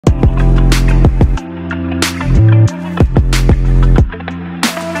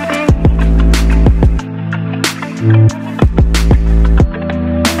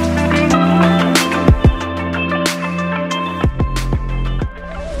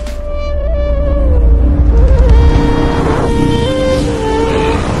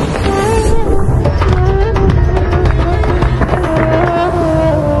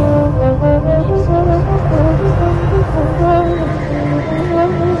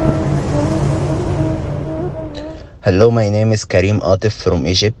Hello, my name is Karem Atef from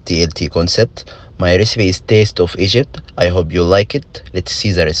Egypt, TLT Concept. My recipe is Taste of Egypt. I hope you like it. Let's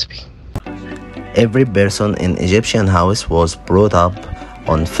see the recipe. Every person in Egyptian house was brought up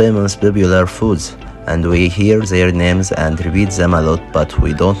on famous popular foods, and we hear their names and repeat them a lot, but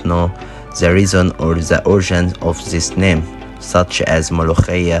we don't know the reason or the origin of this name, such as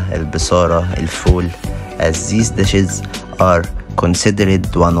ملوخية, البصارة, الفول, as these dishes are considered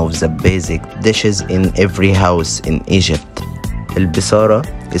one of the basic dishes in every house in Egypt.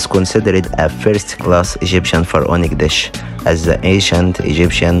 البصارة is considered a first-class Egyptian pharaonic dish, as the ancient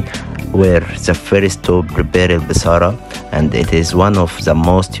Egyptians were the first to prepare البصارة, and it is one of the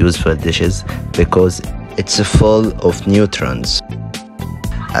most useful dishes because it's full of nutrients.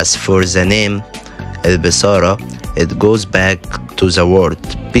 As for the name البصارة, it goes back to the word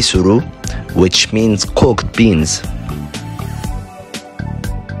bisuru, which means cooked beans.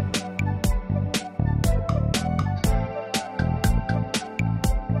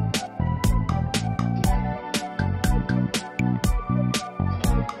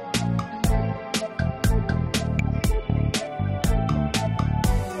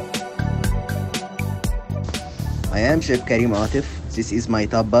 I am Chef Karem Atef. This is my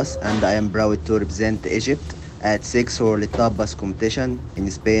tapas, and I am proud to represent Egypt at 6th World Tapas competition in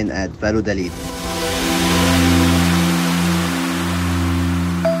Spain at Valladolid.